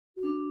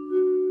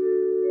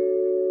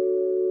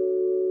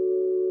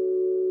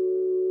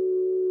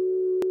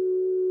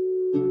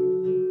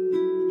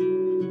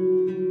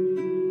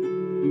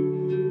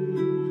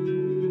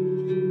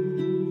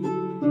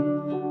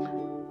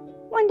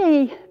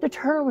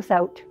turtle was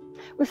out.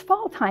 It was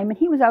fall time, and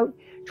he was out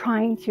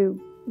trying to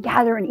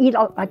gather and eat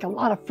like a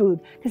lot of food,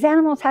 because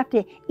animals have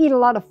to eat a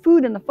lot of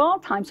food in the fall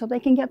time so they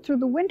can get through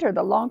the winter,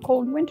 the long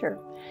cold winter.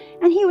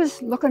 And he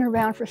was looking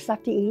around for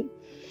stuff to eat,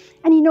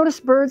 and he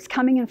noticed birds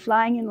coming and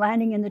flying and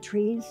landing in the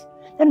trees.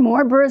 Then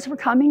more birds were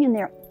coming, and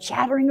they're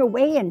chattering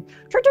away and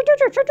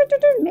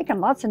making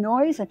lots of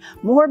noise, and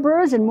more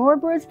birds and more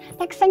birds.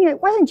 Next thing,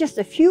 it wasn't just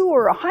a few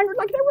or 100,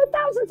 like there were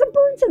thousands of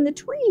birds in the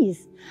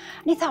trees.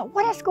 And he thought,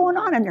 what is going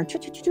on in there?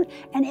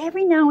 And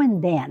every now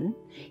and then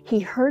he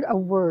heard a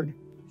word,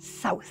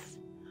 south.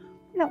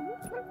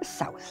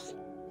 South.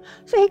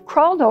 So he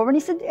crawled over and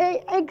he said,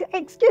 hey,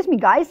 excuse me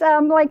guys,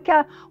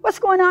 what's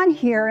going on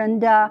here?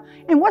 And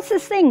what's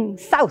this thing,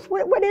 south?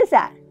 What is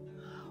that?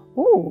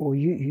 Oh,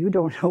 you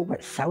don't know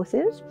what south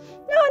is?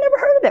 No, I never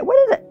heard of it. What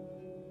is it?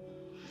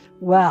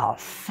 Well,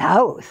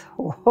 south,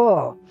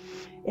 oh,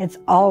 it's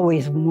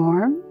always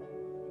warm,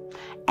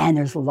 and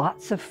there's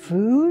lots of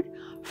food.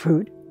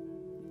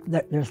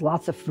 There's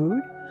lots of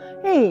food.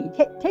 Hey,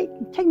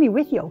 take me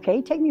with you,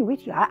 okay? Take me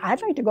with you.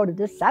 I'd like to go to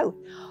this south.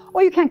 Oh,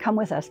 you can't come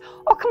with us.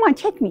 Oh, come on,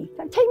 take me.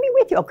 Take me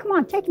with you. Oh, come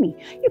on, take me.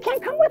 You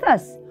can't come with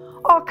us.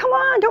 Oh, come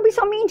on, don't be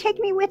so mean. Take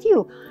me with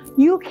you.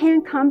 You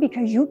can't come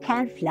because you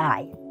can't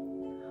fly.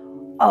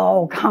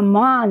 Oh, come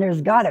on,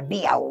 there's got to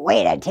be a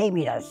way to take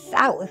me to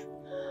south.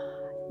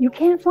 You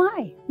can't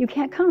fly. You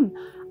can't come.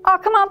 Oh,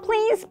 come on,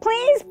 please,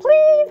 please,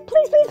 please,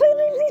 please, please, please,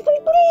 please,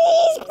 please,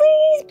 please,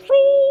 please,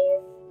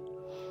 please.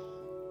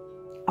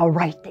 All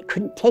right, they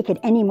couldn't take it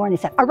anymore, and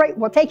they said, all right,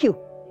 we'll take you.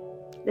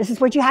 This is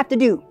what you have to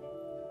do.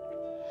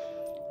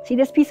 See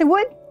this piece of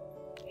wood?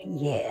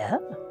 Yeah.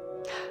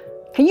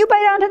 Can you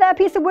bite onto that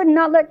piece of wood and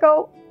not let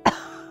go?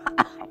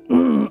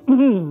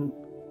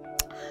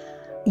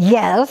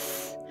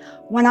 Yes.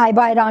 When I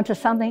bite onto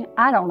something,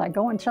 I don't let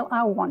go until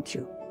I want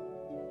to.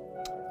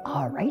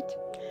 All right.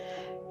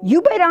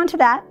 You bite onto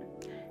that,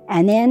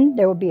 and then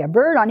there will be a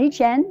bird on each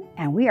end,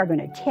 and we are going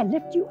to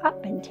lift you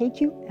up and take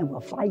you, and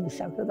we'll fly you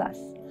south with us.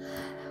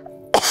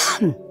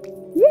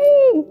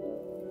 Yay!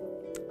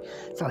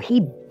 So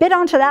he bit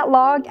onto that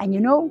log, and you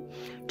know,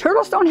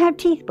 turtles don't have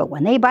teeth, but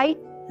when they bite,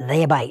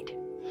 they bite.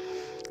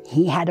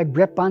 He had a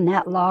grip on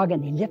that log,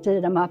 and they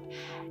lifted him up,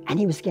 and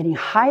he was getting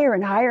higher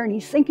and higher, and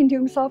he's thinking to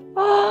himself,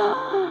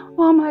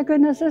 oh my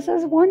goodness, this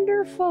is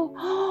wonderful.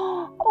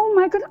 Oh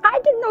my goodness, I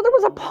didn't know there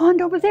was a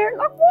pond over there.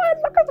 Look what,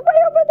 look, it's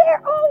way over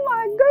there. Oh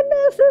my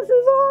goodness, this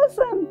is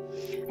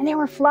awesome. And they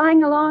were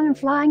flying along and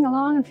flying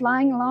along and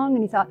flying along,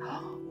 and he thought,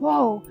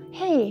 whoa,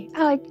 hey,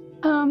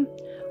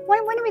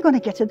 when are we going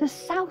to get to the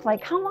south?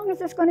 Like, how long is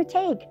this going to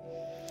take?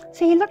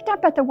 So he looked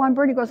up at the one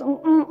bird, he goes,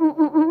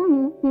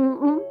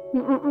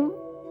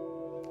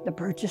 The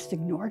bird just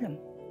ignored him.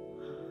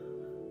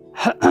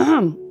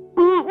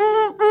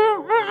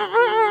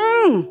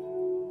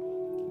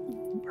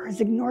 The birds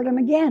ignored him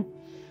again.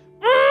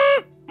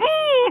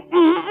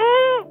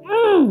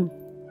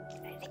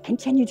 They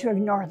continued to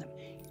ignore them.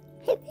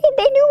 They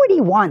knew what he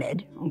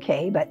wanted,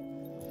 okay, but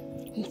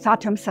he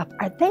thought to himself,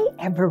 are they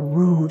ever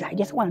rude? I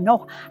just want to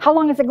know, how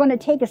long is it going to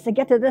take us to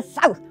get to the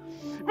south?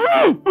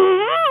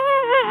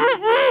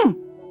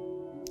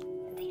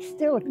 They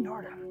still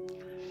ignored him.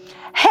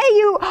 Hey,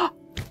 you!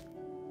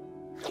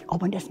 He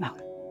opened his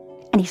mouth,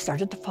 and he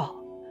started to fall.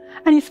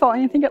 And he's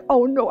falling and thinking,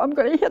 oh no, I'm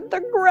going to hit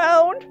the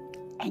ground.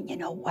 And you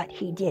know what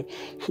he did?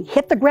 He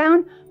hit the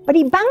ground, but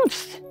he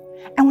bounced.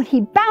 And when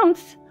he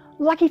bounced,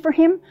 lucky for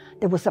him,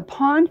 there was a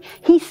pond.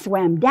 He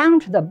swam down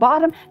to the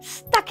bottom,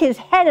 stuck his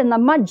head in the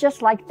mud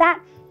just like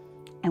that,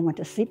 and went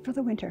to sleep for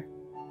the winter.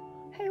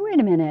 Hey, wait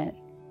a minute.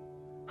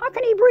 How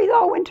can he breathe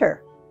all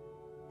winter?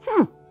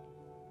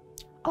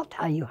 I'll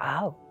tell you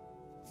how.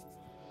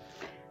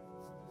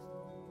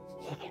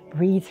 He can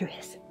breathe through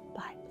his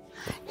butt.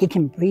 He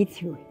can breathe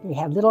through it. They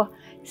have little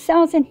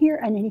cells in here,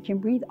 and then he can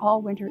breathe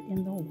all winter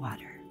in the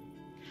water.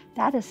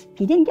 That is,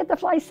 he didn't get to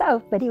fly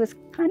south, but he was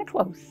kind of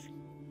close.